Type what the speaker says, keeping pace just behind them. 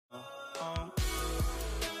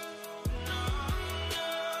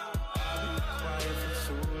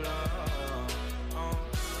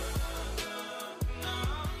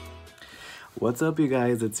What's up, you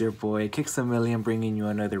guys? It's your boy Kixamillion bringing you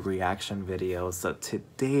another reaction video. So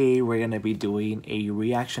today we're gonna be doing a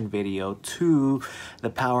reaction video to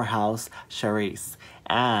the powerhouse Charice,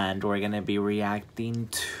 and we're gonna be reacting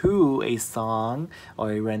to a song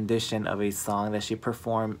or a rendition of a song that she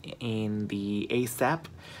performed in the ASAP.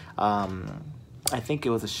 I think it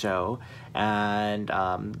was a show, and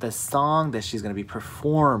the song that she's gonna be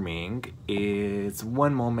performing is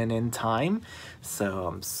One Moment in Time. So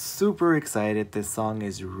I'm super excited. This song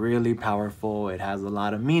is really powerful. It has a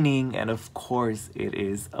lot of meaning, and of course it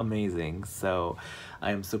is amazing. So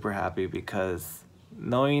I am super happy because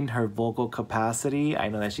knowing her vocal capacity, I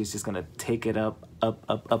know that she's just gonna take it up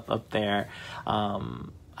there.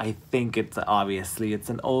 I think it's obviously it's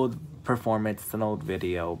an old performance, it's an old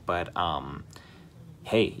video, but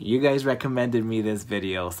hey, you guys recommended me this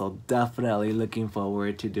video, so definitely looking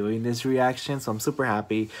forward to doing this reaction. So I'm super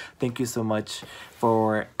happy. Thank you so much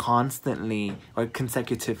for constantly or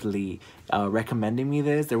consecutively recommending me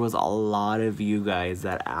this. There was a lot of you guys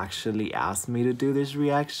that actually asked me to do this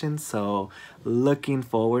reaction, so looking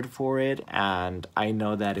forward for it. And I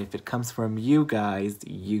know that if it comes from you guys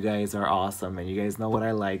are awesome and you guys know what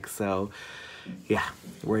I like, so yeah,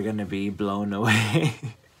 we're gonna be blown away.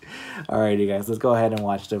 Alrighty guys, let's go ahead and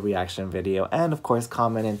watch the reaction video, and of course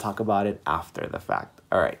comment and talk about it after the fact.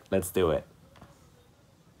 Alright, let's do it.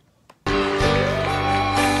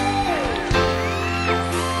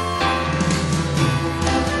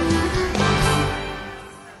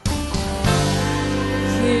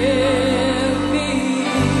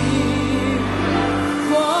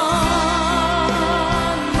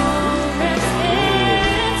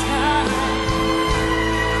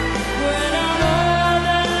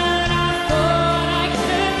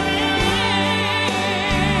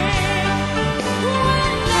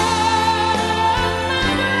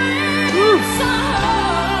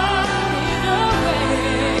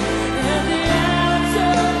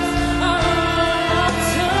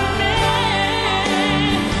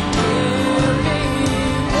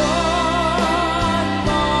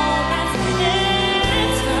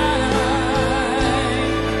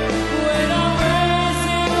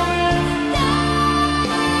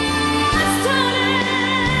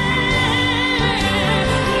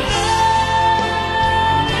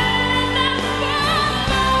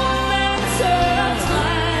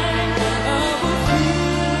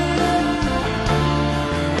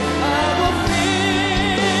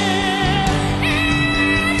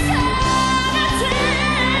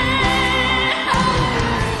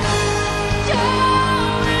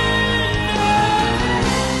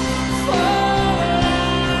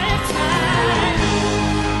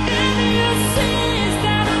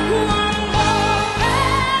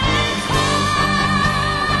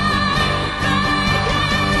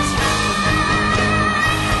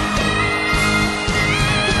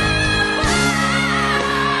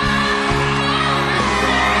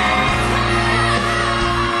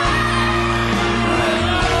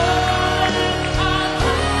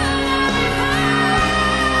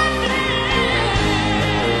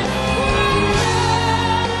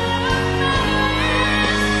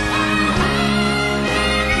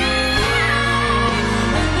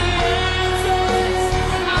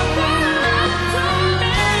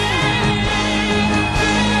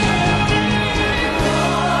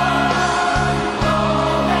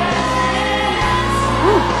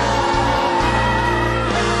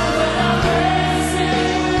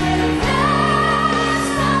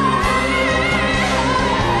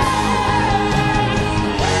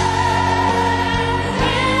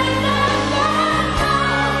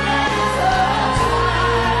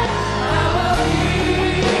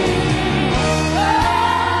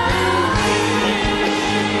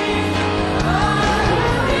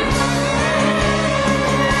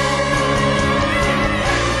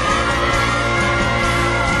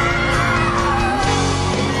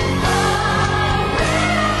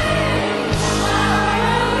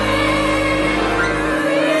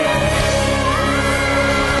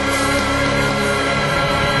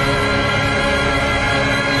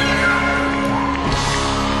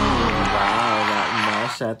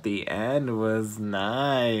 At the end was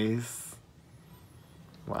nice.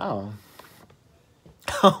 Wow.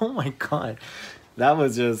 Oh my god, that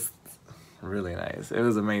was just really nice. It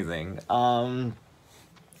was amazing. Wow.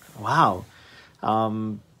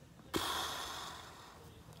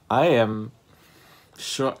 I am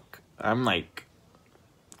shook. I'm like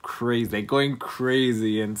crazy, going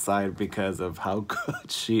crazy inside because of how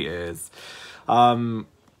good she is. Yeah,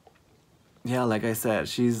 like I said,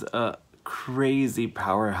 she's a crazy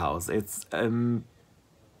powerhouse. It's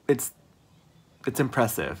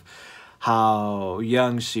impressive how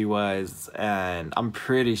young she was, and I'm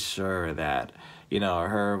pretty sure that, you know,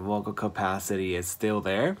 her vocal capacity is still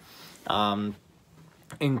there.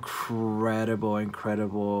 Incredible,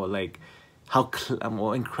 like how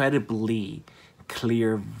well, incredibly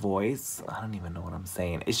clear voice. I don't even know what I'm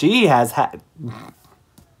saying. She has had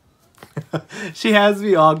she has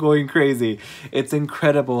me all going crazy. It's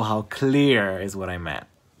incredible how clear is what I meant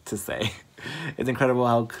to say. It's incredible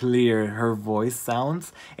how clear her voice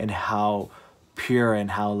sounds, and how pure and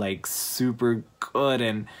how like super good,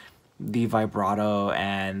 and the vibrato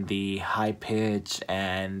and the high pitch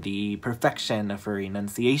and the perfection of her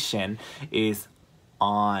enunciation is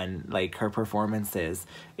on like her performances.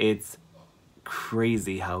 It's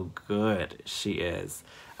crazy how good she is.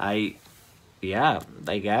 Yeah,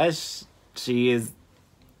 I guess she is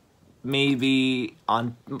maybe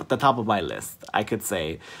on the top of my list, I could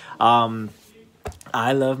say.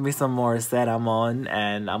 I love me some Morissette. I'm on,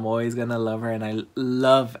 and I'm always gonna love her, and I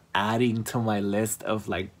love adding to my list of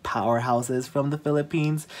like powerhouses from the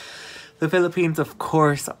Philippines. The Philippines, of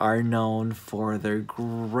course, are known for their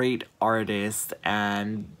great artists,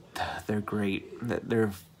 and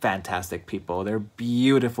they're fantastic people. They're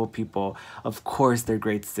beautiful people. Of course, they're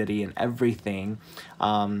great city and everything.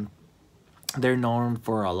 They're known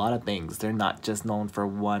for a lot of things. They're not just known for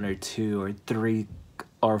one or two or three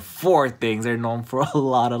or four things. They're known for a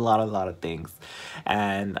lot of things.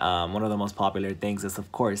 And one of the most popular things is,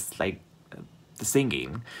 of course, like the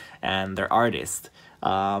singing and their artists.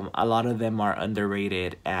 A lot of them are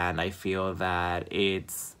underrated, and I feel that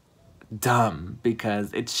it's dumb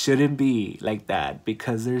because it shouldn't be like that,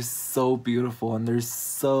 because they're so beautiful and they're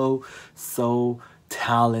so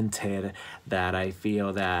talented that I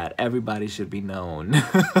feel that everybody should be known.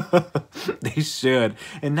 They should,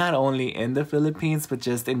 and not only in the Philippines but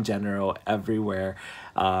just in general everywhere.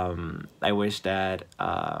 I wish that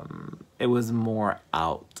it was more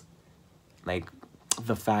out, like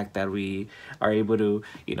the fact that we are able to,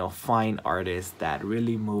 you know, find artists that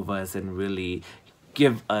really move us and really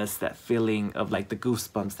give us that feeling of like the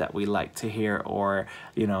goosebumps that we like to hear, or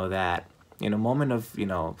you know, that, you know, moment of, you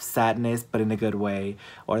know, sadness but in a good way,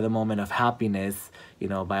 or the moment of happiness, you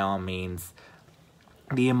know, by all means.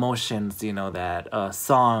 The emotions, you know, that a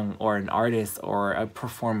song or an artist or a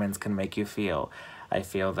performance can make you feel. I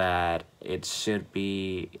feel that it should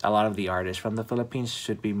be, a lot of the artists from the Philippines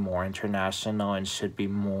should be more international and should be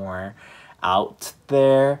more out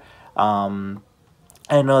there.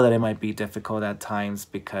 I know that it might be difficult at times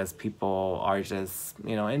because people are just,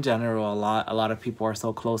 you know, in general, a lot of people are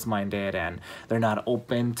so close-minded and they're not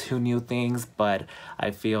open to new things. But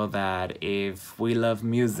I feel that if we love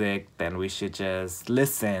music, then we should just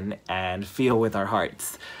listen and feel with our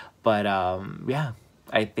hearts. But yeah,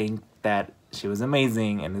 I think that she was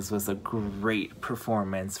amazing, and this was a great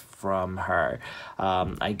performance from her.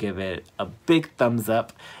 I give it a big thumbs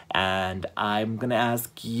up, and I'm gonna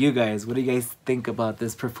ask you guys, what do you guys think about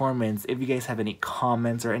this performance? If you guys have any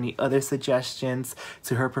comments or any other suggestions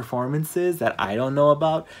to her performances that I don't know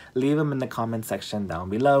about, leave them in the comment section down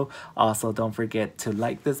below. Also, don't forget to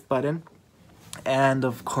like this button. And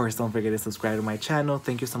of course, don't forget to subscribe to my channel.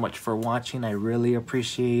 Thank you so much for watching. I really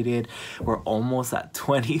appreciate it. We're almost at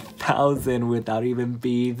 20,000 without even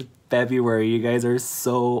being February. You guys are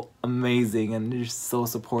so amazing and you're so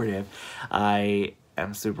supportive. I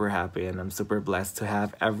am super happy and I'm super blessed to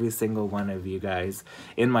have every single one of you guys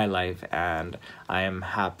in my life, and I am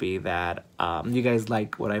happy that you guys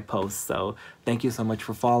like what I post. So thank you so much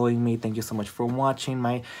for following me. Thank you so much for watching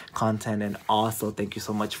my content, and also thank you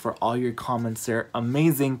so much for all your comments. They're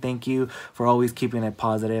amazing. Thank you for always keeping it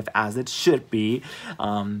positive, as it should be.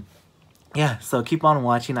 Yeah, so keep on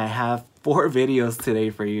watching. I have 4 videos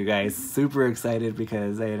today for you guys. Super excited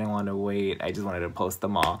because I didn't want to wait. I just wanted to post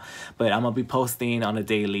them all. But I'm going to be posting on a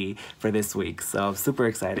daily for this week. So super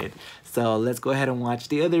excited. So let's go ahead and watch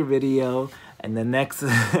the other video and the next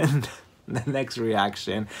the next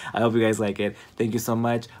reaction. I hope you guys like it. Thank you so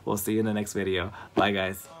much. We'll see you in the next video. Bye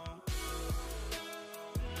guys.